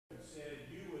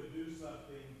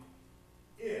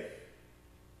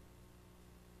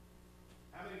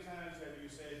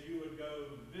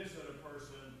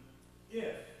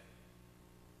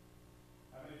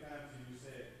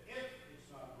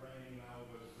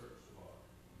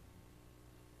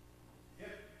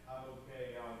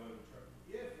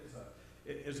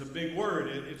is a big word.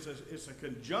 It's a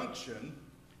conjunction,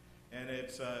 and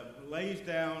it lays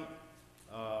down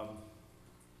a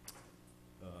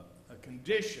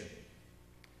condition.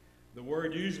 The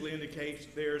word usually indicates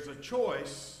there's a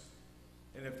choice,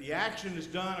 and if the action is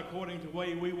done according to the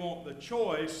way we want the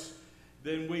choice,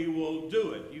 then we will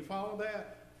do it. You follow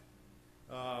that?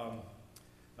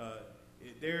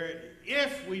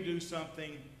 If we do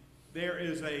something, there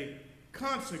is a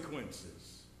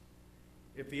consequences.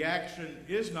 If the action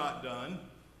is not done,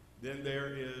 then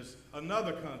there is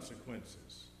another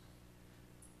consequences.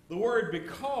 The word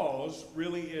because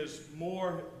really is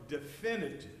more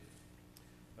definitive.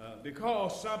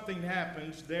 Because something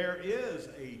happens, there is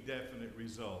a definite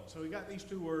result. So we got these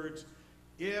two words,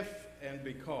 if and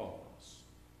because.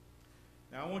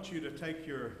 Now I want you to take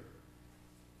your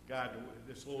guide,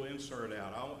 this little insert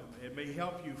out. It may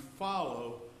help you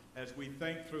follow as we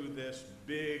think through this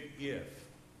big if.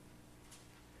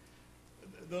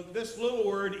 This little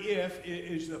word if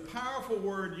is a powerful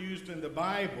word used in the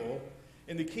Bible.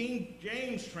 In the King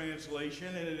James translation,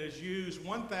 and it is used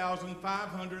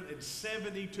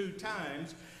 1,572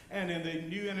 times. And in the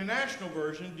New International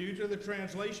Version, due to the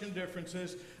translation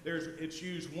differences, it's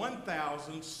used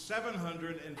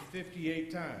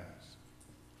 1,758 times.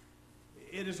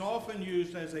 It is often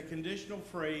used as a conditional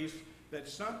phrase that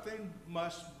something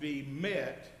must be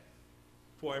met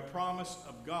for a promise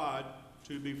of God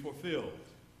to be fulfilled.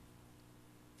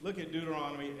 Look at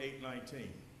Deuteronomy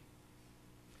 8:19.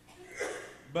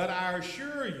 But I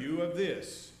assure you of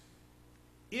this,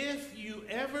 if you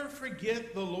ever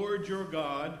forget the Lord your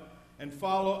God and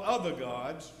follow other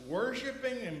gods,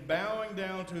 worshiping and bowing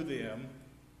down to them,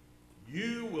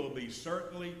 you will be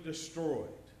certainly destroyed.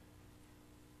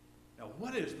 Now,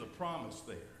 what is the promise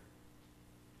there?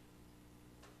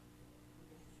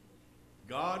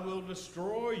 God will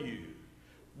destroy you.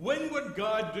 When would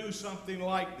God do something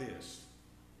like this?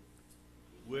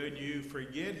 When you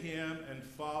forget him and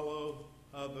follow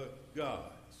other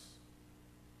gods.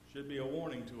 Should be a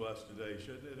warning to us today,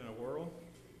 shouldn't it, in a world?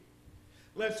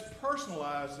 Let's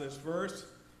personalize this verse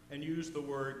and use the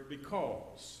word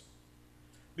because.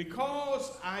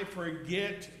 Because I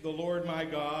forget the Lord my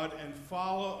God and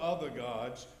follow other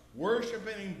gods,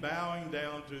 worshiping and bowing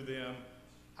down to them,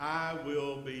 I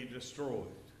will be destroyed.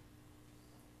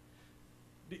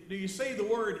 Do you see the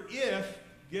word if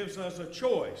gives us a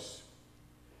choice?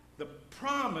 The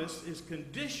promise is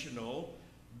conditional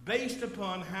based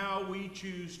upon how we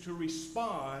choose to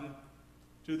respond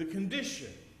to the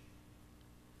condition.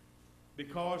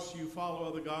 Because you follow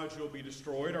other gods, you'll be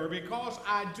destroyed. Or because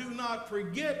I do not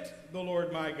forget the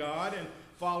Lord my God and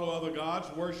follow other gods,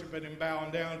 worshiping and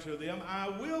bowing down to them, I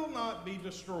will not be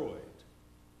destroyed.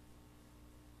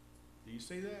 Do you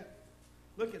see that?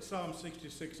 Look at Psalm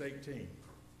 66:18.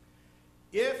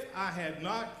 If I had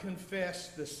not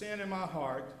confessed the sin in my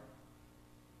heart,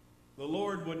 the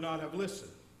Lord would not have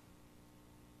listened.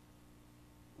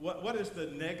 What is the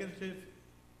negative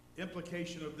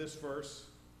implication of this verse?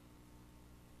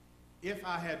 If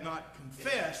I had not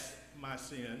confessed my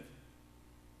sin,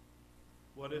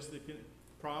 what is the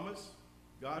promise?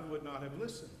 God would not have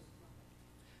listened.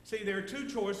 See, there are two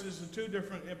choices and two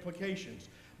different implications.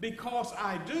 Because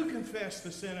I do confess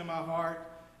the sin in my heart,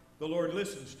 the Lord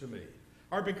listens to me.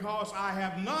 Or because I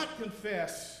have not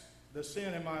confessed the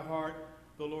sin in my heart,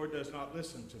 the Lord does not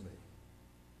listen to me.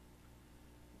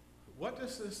 What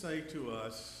does this say to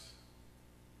us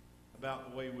about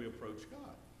the way we approach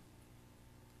God?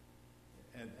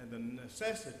 And the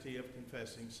necessity of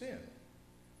confessing sin.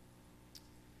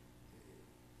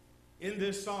 In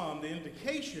this psalm, the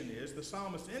indication is, the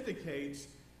psalmist indicates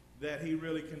that he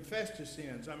really confessed his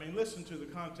sins. I mean, listen to the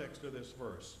context of this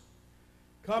verse.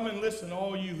 Come and listen,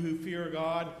 all you who fear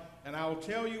God, and I will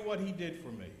tell you what he did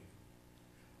for me.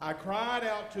 I cried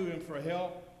out to him for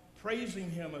help,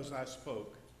 praising him as I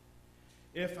spoke.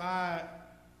 If I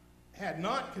had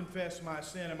not confessed my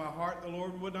sin in my heart, the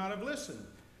Lord would not have listened.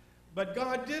 But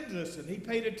God did listen. He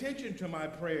paid attention to my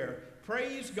prayer.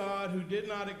 Praise God who did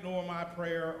not ignore my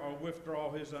prayer or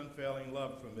withdraw his unfailing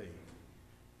love for me.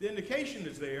 The indication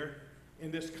is there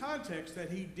in this context that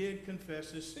he did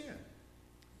confess his sin.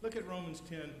 Look at Romans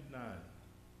 10:9.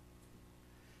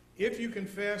 If you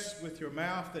confess with your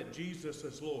mouth that Jesus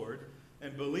is Lord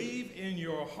and believe in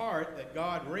your heart that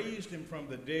God raised him from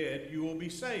the dead, you will be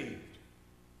saved.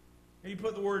 And you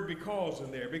put the word because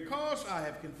in there. Because I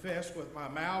have confessed with my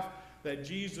mouth that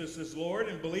Jesus is Lord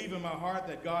and believe in my heart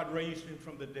that God raised him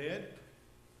from the dead,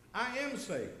 I am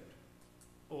saved.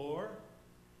 Or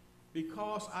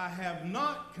because I have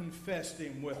not confessed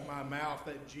him with my mouth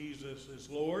that Jesus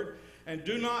is Lord and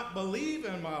do not believe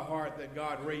in my heart that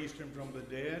God raised him from the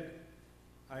dead,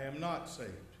 I am not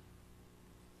saved.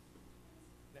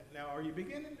 Now, are you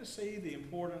beginning to see the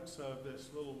importance of this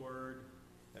little word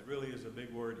that really is a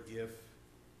big word, if?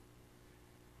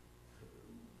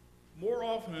 More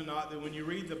often than not, that when you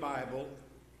read the Bible,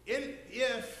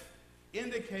 if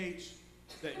indicates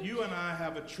that you and I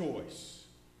have a choice.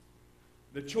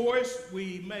 The choice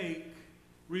we make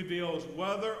reveals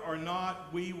whether or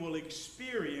not we will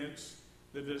experience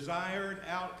the desired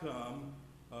outcome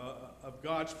of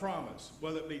God's promise,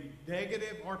 whether it be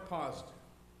negative or positive.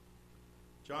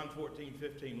 John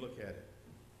 14:15, look at it.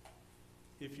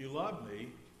 If you love me,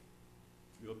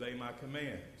 you obey my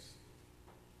commands.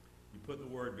 You put the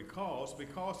word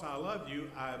because I love you,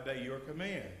 I obey your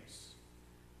commands.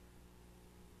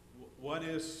 What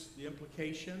is the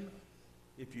implication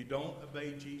if you don't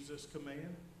obey Jesus'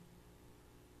 command?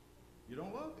 You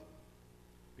don't love him.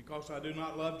 Because I do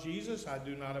not love Jesus, I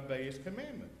do not obey his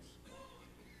commandments.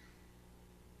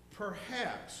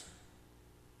 Perhaps,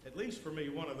 at least for me,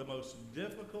 one of the most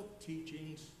difficult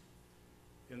teachings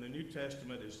in the New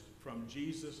Testament is from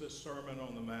Jesus' Sermon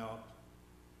on the Mount,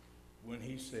 when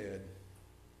he said,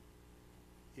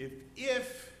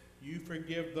 if you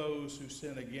forgive those who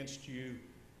sin against you,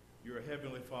 your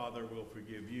heavenly Father will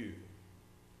forgive you.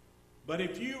 But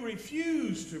if you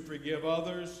refuse to forgive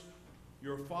others,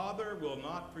 your Father will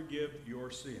not forgive your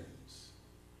sins.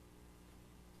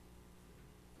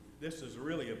 This is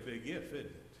really a big if, isn't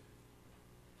it?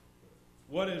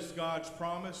 What is God's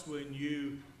promise when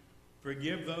you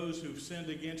forgive those who've sinned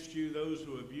against you, those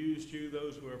who abused you,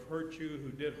 those who have hurt you, who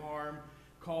did harm,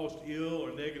 caused ill or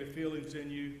negative feelings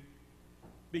in you?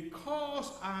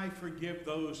 Because I forgive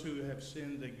those who have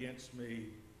sinned against me,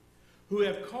 who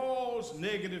have caused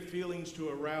negative feelings to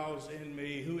arouse in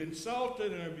me, who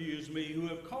insulted and abused me, who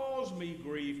have caused me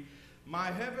grief, my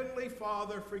heavenly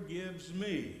Father forgives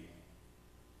me.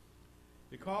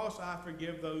 Because I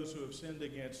forgive those who have sinned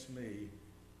against me,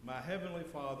 my heavenly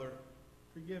Father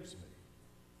forgives me.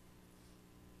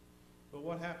 But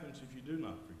what happens if you do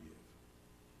not forgive?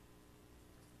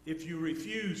 If you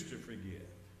refuse to forgive?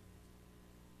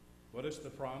 What is the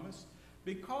promise?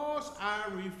 Because I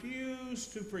refuse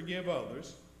to forgive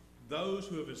others, those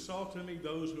who have insulted me,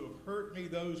 those who have hurt me,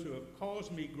 those who have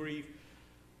caused me grief,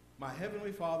 my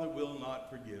heavenly Father will not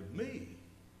forgive me.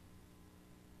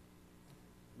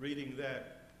 Reading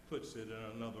that puts it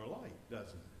in another light, doesn't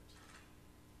it?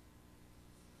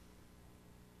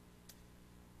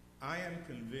 I am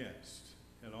convinced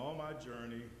in all my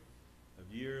journey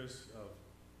of years of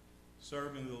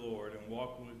serving the Lord and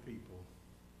walking with people,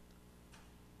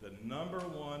 the number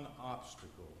one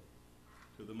obstacle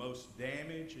to the most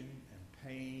damage and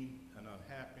pain and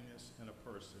unhappiness in a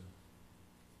person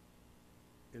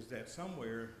is that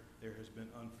somewhere there has been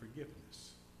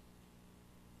unforgiveness.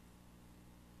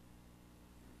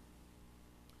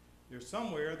 There's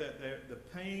somewhere that the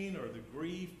pain or the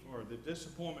grief or the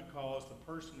disappointment caused, the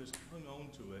person has hung on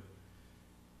to it,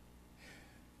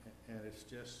 and it's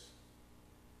just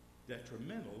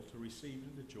detrimental to receiving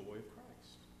the joy of Christ.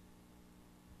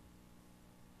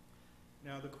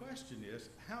 Now the question is,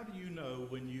 how do you know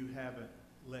when you haven't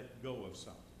let go of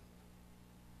something?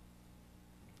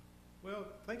 Well,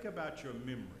 think about your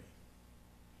memory.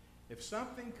 If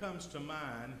something comes to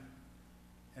mind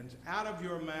and out of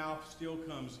your mouth still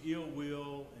comes ill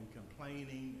will and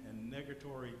complaining and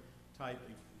negatory type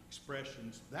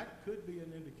expressions, that could be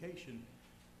an indication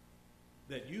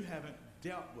that you haven't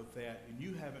dealt with that and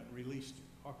you haven't released it.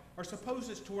 Or suppose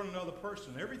it's toward another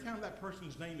person. Every time that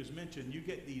person's name is mentioned, you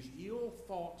get these ill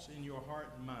thoughts in your heart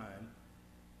and mind.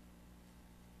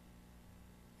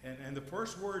 And the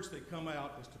first words that come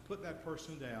out is to put that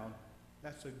person down.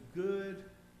 That's a good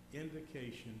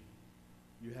indication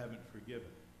you haven't forgiven.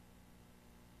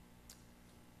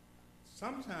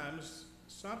 Sometimes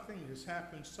something has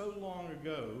happened so long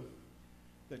ago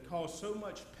that caused so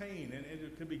much pain, and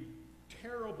it could be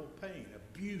terrible pain,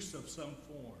 abuse of some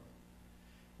form,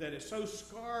 that it so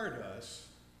scarred us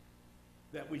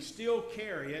that we still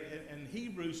carry it. And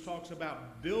Hebrews talks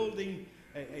about building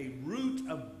a root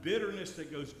of bitterness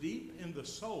that goes deep in the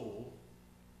soul,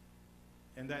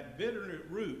 and that bitter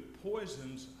root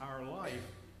poisons our life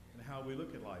and how we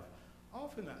look at life.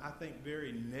 Often, I think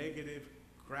very negative,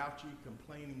 grouchy,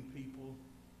 complaining people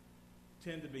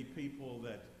tend to be people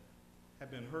that have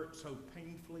been hurt so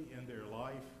painfully in their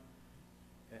life,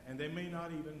 and they may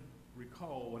not even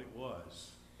recall what it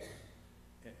was,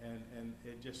 and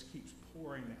it just keeps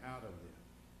pouring out of them.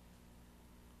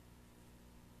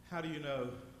 How do you know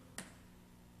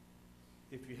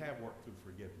if you have worked through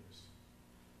forgiveness?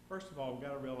 First of all, we've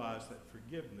got to realize that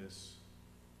forgiveness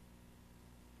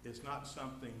is not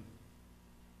something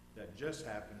that just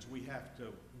happens. We have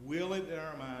to will it in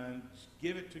our minds,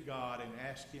 give it to God, and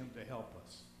ask Him to help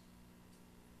us.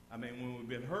 I mean, when we've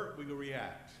been hurt, we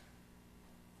react.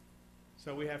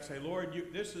 So we have to say, Lord,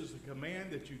 this is the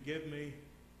command that you give me.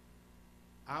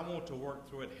 I want to work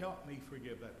through it. Help me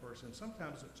forgive that person.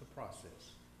 Sometimes it's a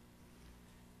process.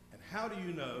 And how do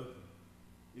you know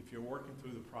if you're working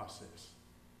through the process?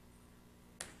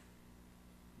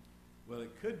 Well,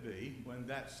 it could be when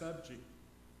that subject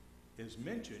is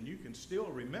mentioned, you can still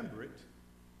remember it,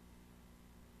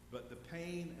 but the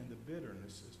pain and the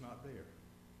bitterness is not there.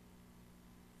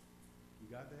 You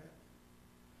got that?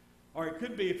 Or it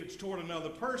could be if it's toward another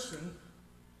person,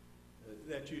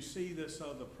 that you see this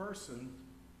other person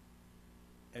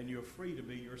and you're free to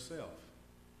be yourself.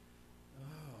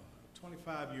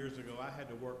 25 years ago, I had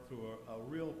to work through a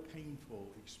real painful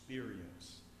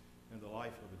experience in the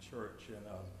life of the church. And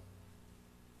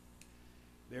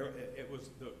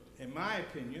in my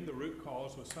opinion, the root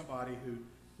cause was somebody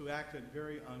who acted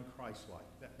very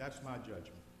un-Christ-like. That's my judgment.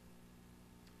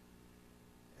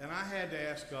 And I had to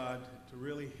ask God to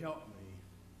really help me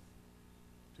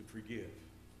to forgive.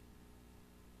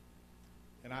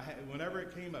 And whenever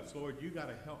it came up, Lord, you got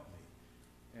to help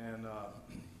me. And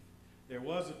there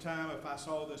was a time if I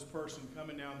saw this person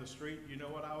coming down the street, you know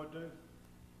what I would do?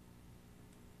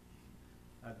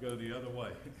 I'd go the other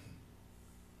way.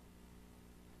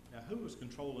 Now, who was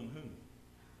controlling whom?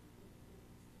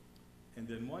 And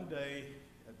then one day,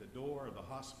 at the door of the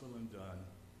hospital in Dunn,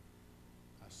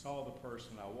 I saw the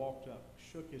person. I walked up,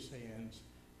 shook his hands.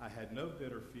 I had no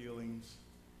bitter feelings,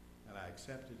 and I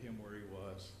accepted him where he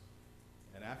was.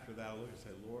 And after that, I looked and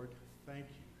said, Lord, thank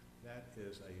you. That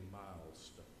is a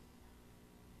milestone.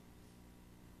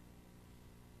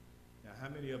 Now, how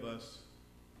many of us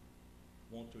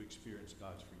want to experience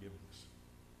God's forgiveness?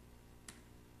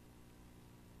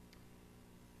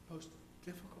 Most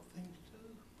difficult thing to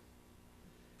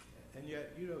do. And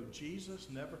yet, Jesus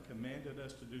never commanded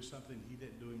us to do something he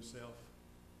didn't do himself.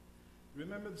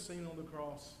 Remember the scene on the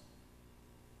cross?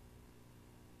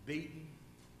 Beaten,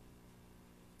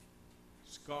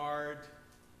 scarred,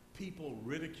 people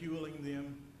ridiculing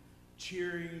them,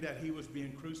 cheering that he was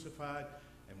being crucified.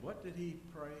 And what did he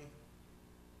pray?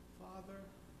 Father,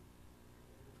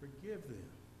 forgive them.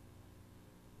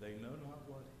 They know not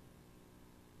what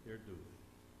they're doing.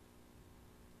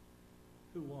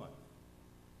 Who won?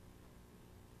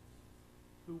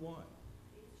 Who won?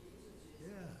 Yeah.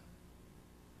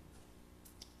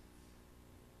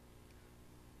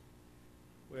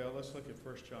 Well, let's look at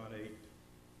 1 John 8,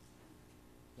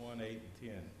 1, 8, and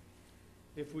 10.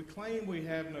 If we claim we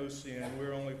have no sin,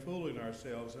 we're only fooling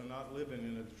ourselves and not living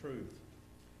in the truth.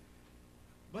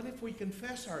 But if we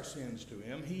confess our sins to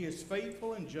him, he is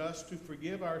faithful and just to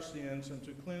forgive our sins and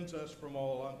to cleanse us from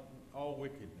all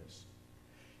wickedness.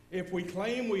 If we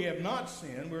claim we have not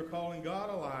sinned, we're calling God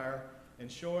a liar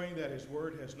and showing that his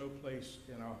word has no place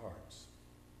in our hearts.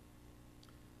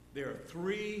 There are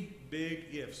three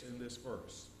big ifs in this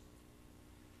verse.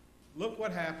 Look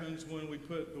what happens when we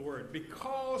put the word,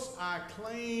 because I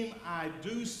claim I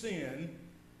do sin,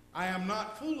 I am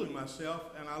not fooling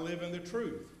myself and I live in the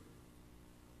truth.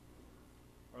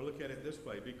 Or look at it this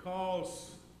way,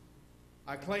 because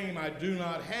I claim I do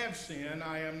not have sin,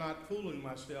 I am not fooling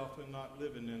myself and not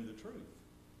living in the truth.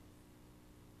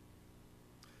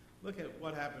 Look at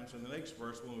what happens in the next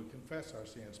verse when we confess our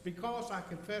sins. Because I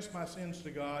confess my sins to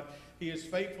God, he is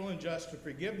faithful and just to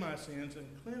forgive my sins and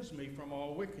cleanse me from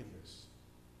all wickedness.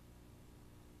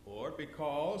 Or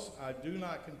because I do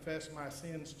not confess my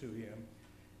sins to him,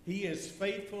 he is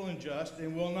faithful and just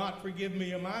and will not forgive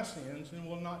me of my sins and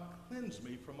will not cleanse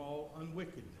me from all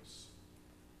unwickedness.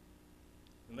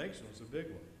 The next one's a big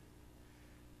one.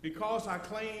 Because I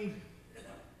claim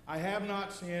I have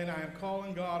not sinned, I am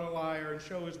calling God a liar and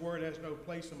show his word has no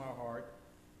place in my heart.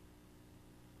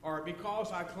 Or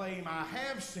because I claim I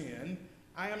have sinned,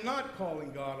 I am not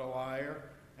calling God a liar,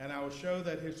 and I will show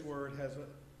that his word has a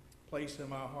place in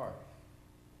my heart.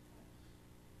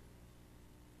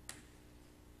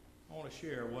 I want to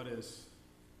share what is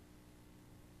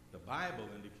the Bible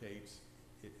indicates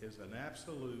it is an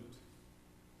absolute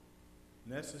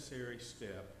necessary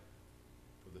step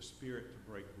for the Spirit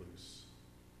to break loose.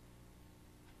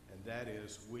 And that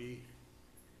is we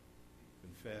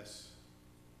confess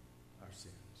our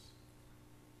sins.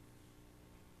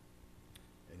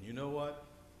 And you know what?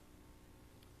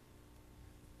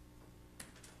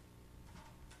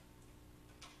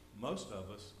 Most of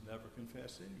us never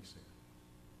confess any sin.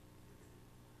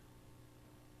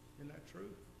 Isn't that true?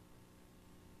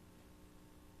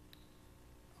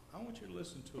 I want you to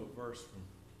listen to a verse from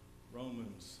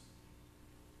Romans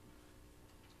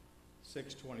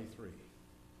 6:23.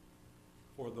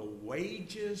 For the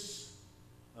wages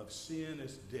of sin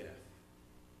is death,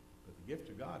 but the gift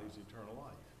of God is eternal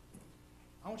life.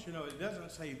 I want you to know it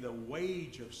doesn't say the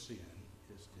wage of sin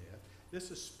is death.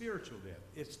 This is spiritual death.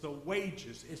 It's the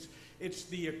wages. It's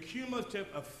the accumulative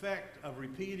effect of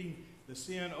repeating the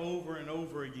sin over and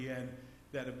over again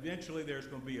that eventually there's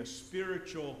going to be a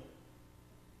spiritual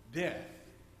death.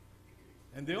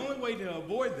 And the only way to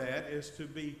avoid that is to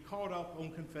be caught up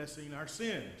on confessing our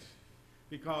sins.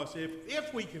 Because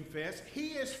if we confess, He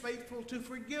is faithful to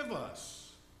forgive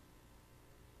us.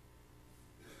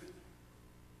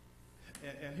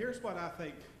 And here's what I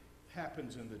think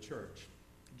happens in the church.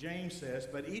 James says,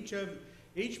 but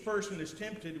each person is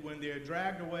tempted when they are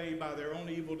dragged away by their own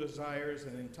evil desires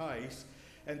and enticed.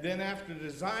 And then after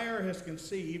desire has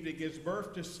conceived, it gives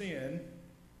birth to sin.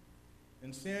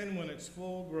 And sin, when it's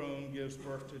full grown, gives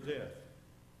birth to death.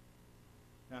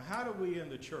 Now, how do we in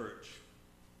the church,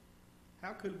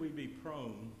 how could we be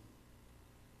prone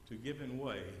to giving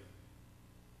way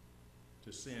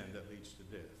to sin that leads to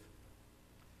death?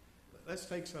 Let's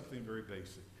take something very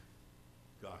basic.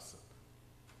 Gossip.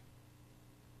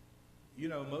 You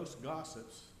know, most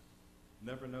gossips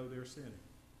never know they're sinning.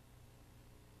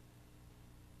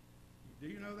 Do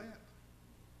you know that?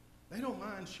 They don't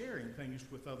mind sharing things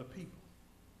with other people.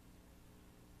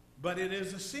 But it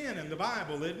is a sin in the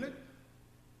Bible, isn't it?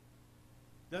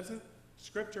 Doesn't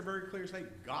Scripture very clearly say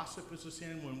gossip is a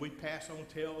sin when we pass on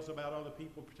tales about other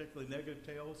people, particularly negative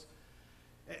tales?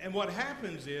 And what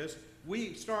happens is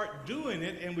we start doing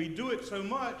it, and we do it so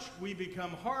much we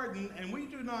become hardened, and we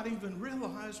do not even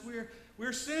realize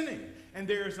we're sinning. And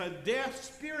there's a death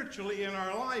spiritually in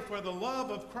our life where the love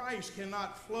of Christ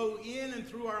cannot flow in and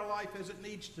through our life as it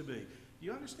needs to be. Do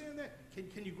you understand that?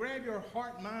 Can you grab your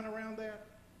heart and mind around that?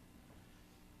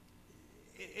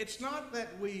 It's not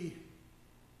that we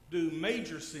do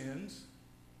major sins.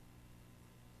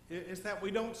 It's that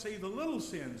we don't see the little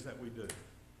sins that we do.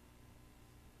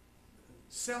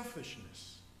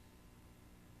 Selfishness.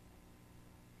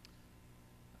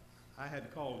 I had to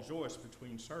call Joyce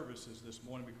between services this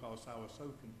morning because I was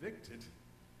so convicted.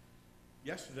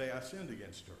 Yesterday I sinned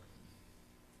against her.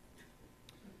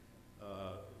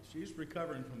 She's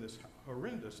recovering from this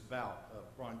horrendous bout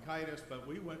of bronchitis, but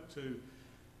we went to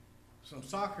some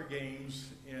soccer games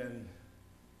in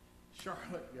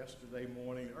Charlotte yesterday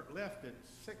morning, left at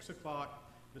 6 o'clock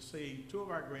to see two of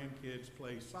our grandkids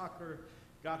play soccer,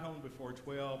 got home before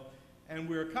 12, and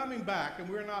we were coming back, and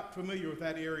we're not familiar with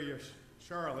that area of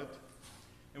Charlotte,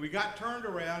 and we got turned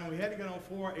around, and we had to get on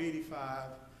 485,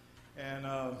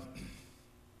 and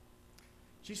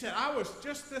she said, I was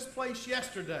just this place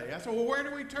yesterday. I said, well, where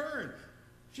do we turn?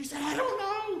 She said, I don't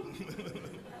know.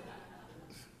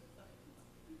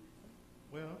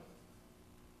 Well,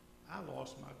 I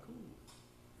lost my cool.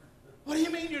 What do you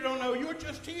mean you don't know? You're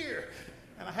just here.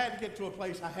 And I had to get to a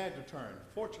place I had to turn.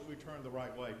 Fortunately, we turned the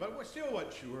right way, but we still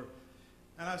wasn't sure.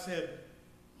 And I said,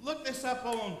 look this up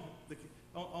on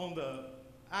the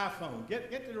iPhone.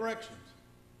 Get the directions.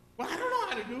 Well, I don't know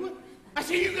how to do it. I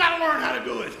said, you got to learn how to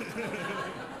do it.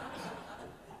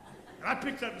 And I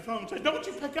picked up the phone and said, don't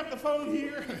you pick up the phone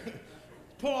here?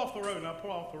 Pull off the road. And I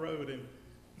pull off the road,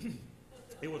 and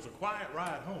it was a quiet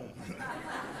ride home.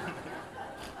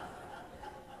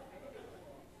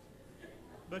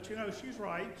 But you know, she's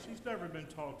right. She's never been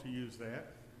taught to use that.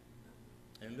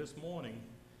 And this morning,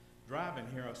 driving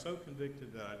here, I was so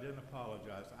convicted that I didn't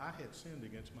apologize. I had sinned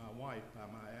against my wife by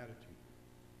my attitude.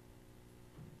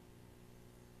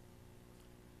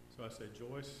 So I said,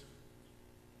 Joyce,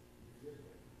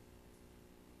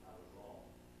 I was wrong.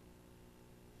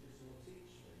 She said, well,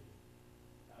 teach me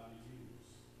how to use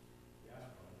the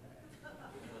iPhone.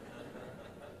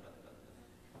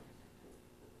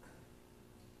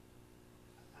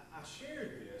 I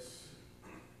shared this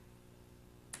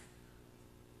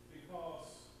because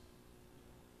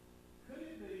could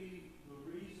it be the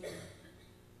reason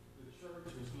the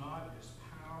church is not as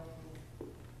powerful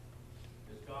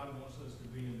as God wants us to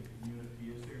be in the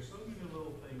community? Is there so many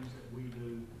little things that we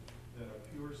do that are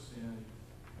pure sin,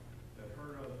 that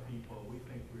hurt other people? We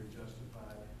think we're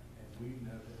justified, and we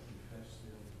never confess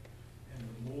them. And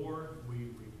the more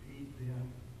we repeat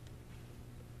them,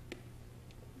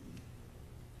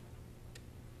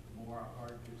 the more our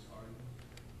heart gets hardened.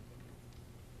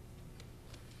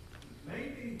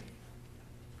 Maybe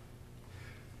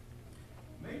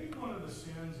one of the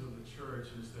sins of the church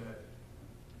is that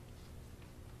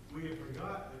we have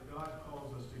forgot that God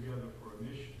calls us together for a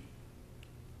mission,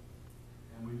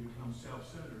 and we become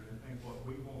self-centered and think what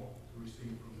we want to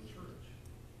receive from the church.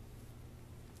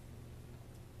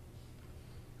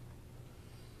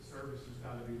 The service service has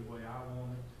got to be the way I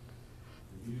want it.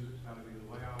 The music's got to be the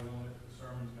way I want it. The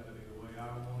sermon's got to be the way I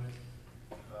want it.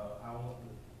 I want the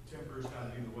temper's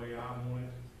got to be the way I want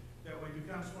it. That we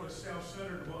become sort of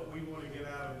self-centered what we want to get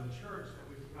out of the church, that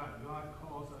we forgot God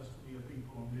calls us to be a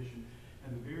people on mission.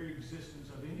 And the very existence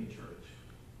of any church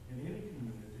in any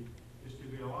community is to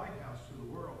be a lighthouse to the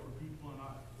world for people who are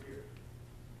not there.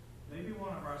 Maybe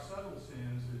one of our subtle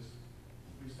sins is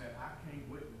we say, I can't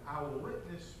witness. I will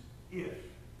witness if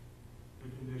the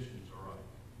conditions are right.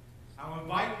 I'll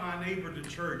invite my neighbor to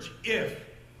church if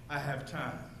I have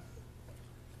time.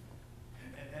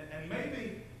 And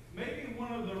maybe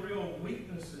one of the real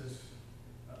weaknesses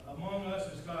among us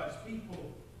as God's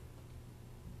people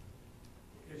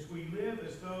is we live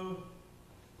as though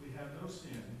we have no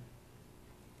sin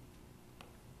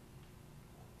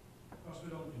because we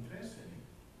don't confess any.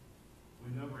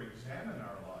 We never examine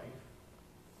our life.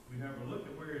 We never look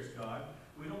at where is God.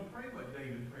 We don't pray what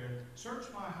David prayed. Search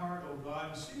my heart, O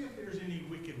God, and see if there's any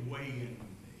wicked way in me.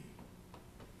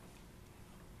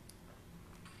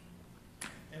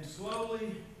 And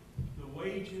slowly, the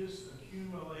wages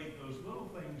accumulate, those little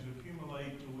things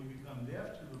accumulate till we become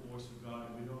deaf to the voice of God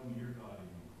and we don't hear God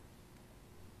anymore.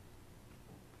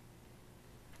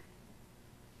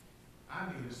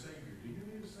 I need a Savior. Do you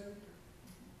need a Savior?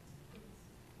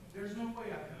 There's no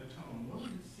way I can atone. When we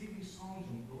see these songs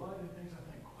and blood and things,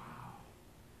 I think, wow,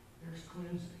 there's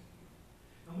cleansing.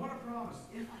 And what a promise.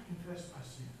 If I confess my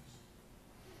sins,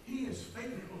 He is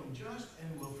faithful and just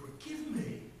and will forgive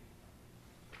me.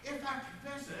 If I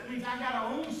confess it, that means I got to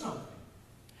own something.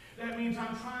 That means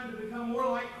I'm trying to become more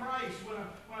like Christ. When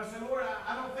I say, Lord,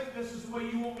 I don't think this is the way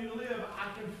you want me to live,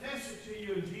 I confess it to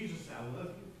you, and Jesus said, I love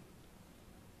you.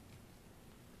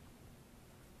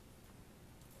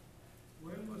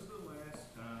 When was the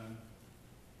last time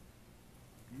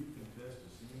you confessed a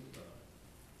sin to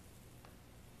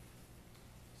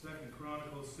God? 2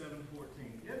 Chronicles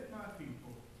 7:14. If my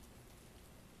people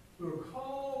who are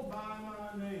called by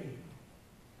my name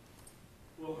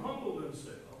will humble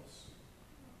themselves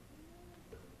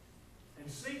and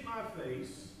seek my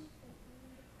face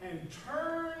and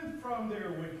turn from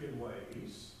their wicked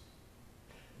ways,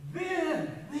 then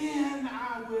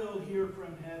I will hear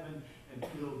from heaven and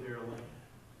heal their land.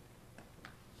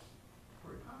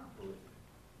 Very powerful.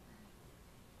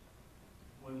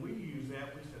 When we use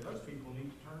that, we say those people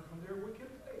need to turn from their wicked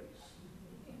ways.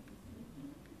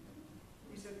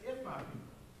 He said, if my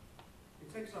people.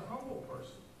 It takes a humble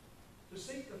person to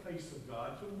seek the face of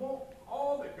God, to want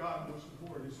all that God wants to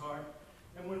pour in his heart.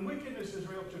 And when wickedness is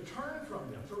real, to turn from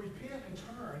them, to repent and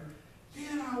turn,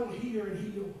 then I will hear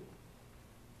and heal.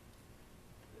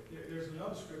 There's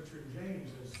another scripture in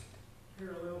James that's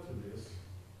parallel to this.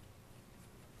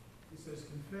 He says,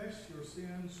 confess your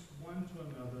sins one to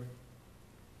another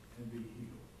and be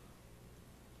healed.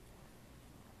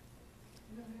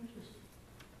 Isn't that interesting?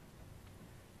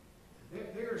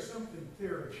 There is something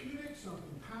therapeutic,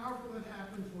 something powerful that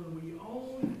happens when we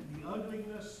own the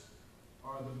ugliness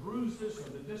or the bruises or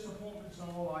the disappointments in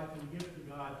our life and give it to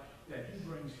God, that He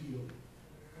brings healing.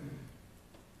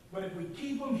 But if we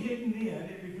keep them hidden in,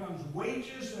 it becomes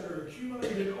wages that are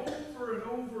accumulated over and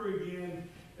over again,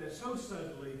 that so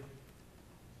suddenly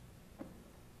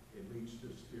it leads to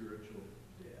spiritual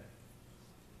death.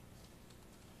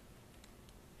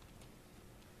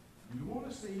 You want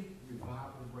to see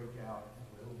revival break out in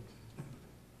Lillington?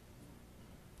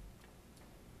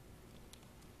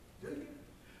 Do you?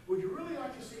 Would you really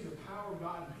like to see the power of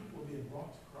God and people being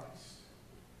brought to Christ?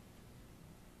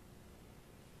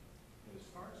 And it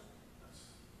starts with us.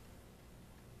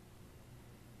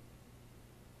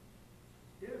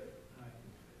 If I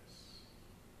confess,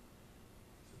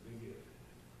 it's a big if.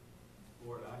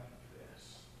 Lord, I confess.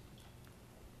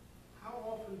 How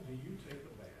often do you take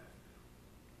a bath?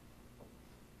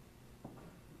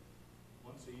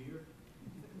 Once a year?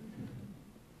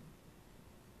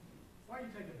 Why do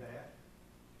you take a bath?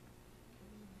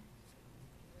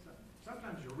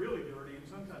 Sometimes you're really dirty, and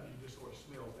sometimes you just sort of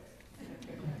smell bad.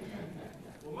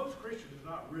 Well, most Christians are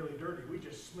not really dirty. We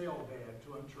just smell bad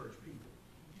to unchurched people.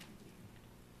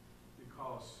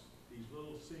 Because these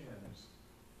little sins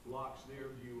blocks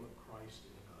their view of Christ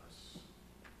in us.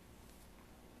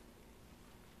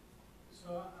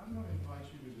 So I'm going to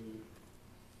invite you to do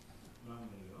what I'm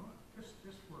going to do.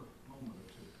 Just for a moment or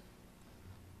two.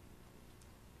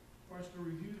 For us to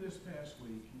review this past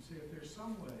week and see if there's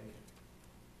some way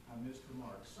I missed the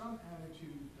mark, some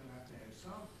attitude that I've had,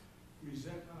 some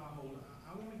resentment I hold.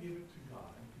 I want to give it to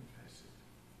God and confess it,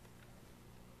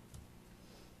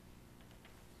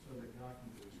 so that God can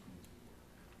do His cleansing work.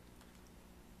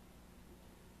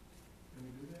 Can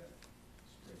we do that?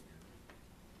 Let's pray here.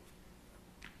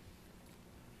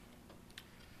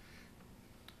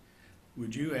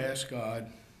 would you ask God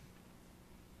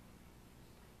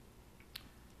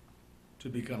to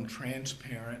become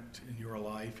transparent in your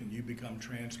life and you become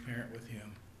transparent with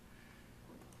Him?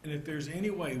 And if there's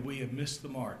any way we have missed the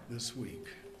mark this week,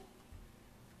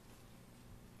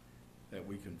 that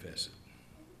we confess it.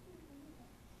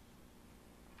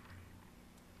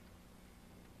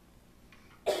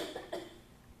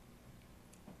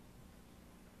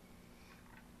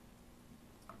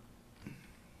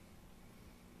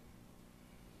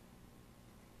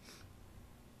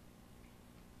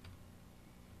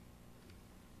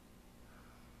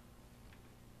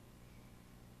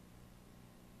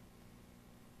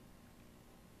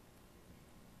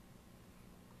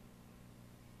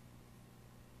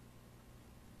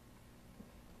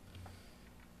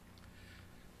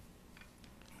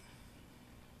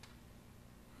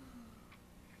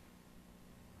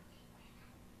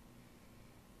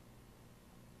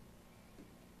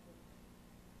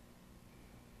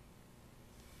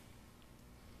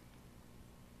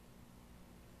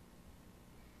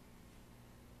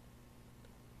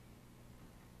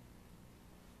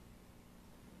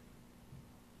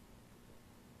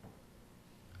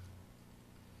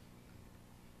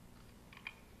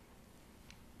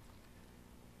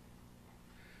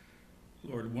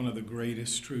 Lord, one of the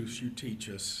greatest truths you teach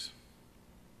us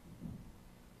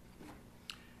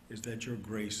is that your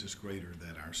grace is greater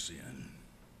than our sin.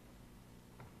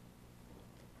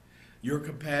 Your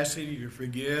capacity to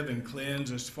forgive and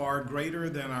cleanse is far greater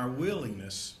than our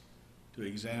willingness to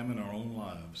examine our own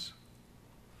lives.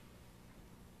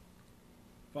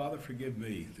 Father, forgive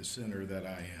me, the sinner that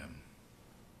I am.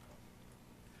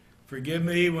 Forgive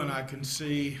me when I can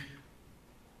see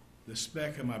the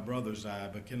speck in my brother's eye,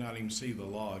 but cannot even see the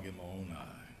log in my own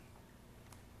eye.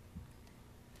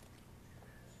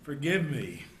 Forgive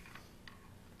me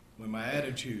when my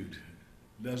attitude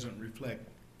doesn't reflect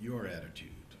your attitude.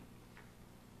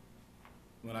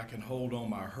 When I can hold on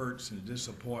my hurts and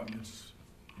disappointments,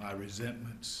 my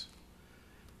resentments.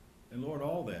 And Lord,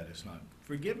 all that is not.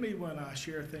 Forgive me when I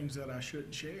share things that I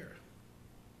shouldn't share.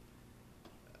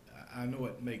 I know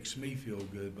it makes me feel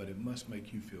good, but it must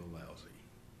make you feel lousy.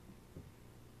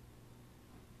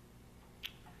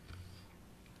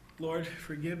 Lord,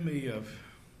 forgive me of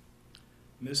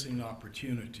missing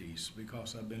opportunities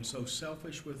because I've been so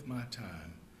selfish with my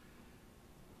time.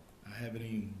 I haven't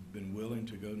even been willing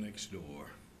to go next door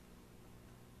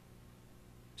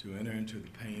to enter into the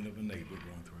pain of a neighbor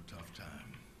going through a tough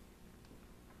time.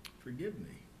 Forgive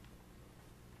me.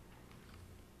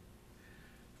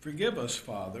 Forgive us,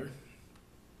 Father.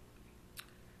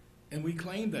 And we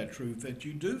claim that truth, that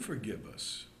you do forgive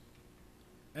us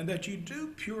and that you do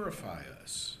purify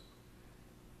us.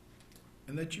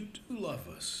 And that you do love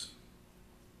us.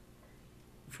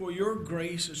 For your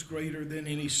grace is greater than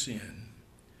any sin.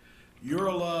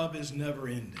 Your love is never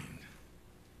ending.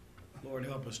 Lord,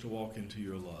 help us to walk into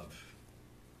your love.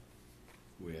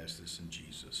 We ask this in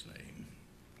Jesus' name.